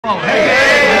Oh, hey,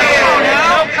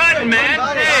 no cutting,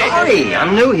 man. Hey. Sorry,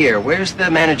 I'm new here. Where's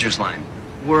the manager's line?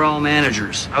 We're all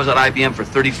managers. I was at IBM for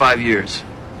 35 years.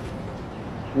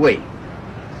 Wait.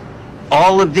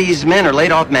 All of these men are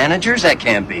laid off managers? That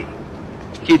can't be.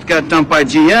 Keith got dumped by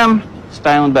GM,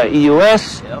 Styling by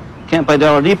EUS, Kent by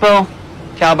Dollar Depot,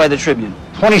 Cal by the Tribune.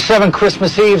 27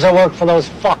 Christmas Eves I worked for those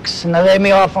fucks, and they laid me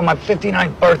off on my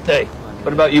 59th birthday.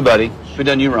 What about you, buddy? Who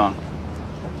done you wrong?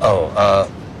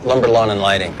 Lumber, lawn, and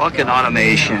lighting. Fucking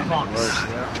automation.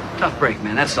 Tough break,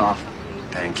 man. That's soft.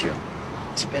 Thank you.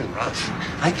 It's been rough.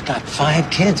 I've got 5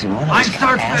 kids and one of I them's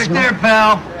start got back asthma. there,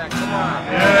 pal.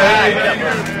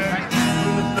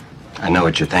 I know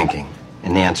what you're thinking,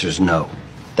 and the answer is no.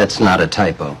 That's not a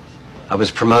typo. I was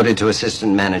promoted to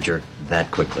assistant manager that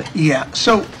quickly. Yeah,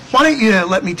 so why don't you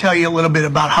let me tell you a little bit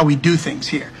about how we do things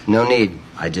here. No need.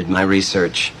 I did my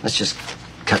research. Let's just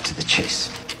cut to the chase.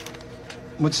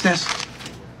 What's this?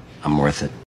 I'm worth it.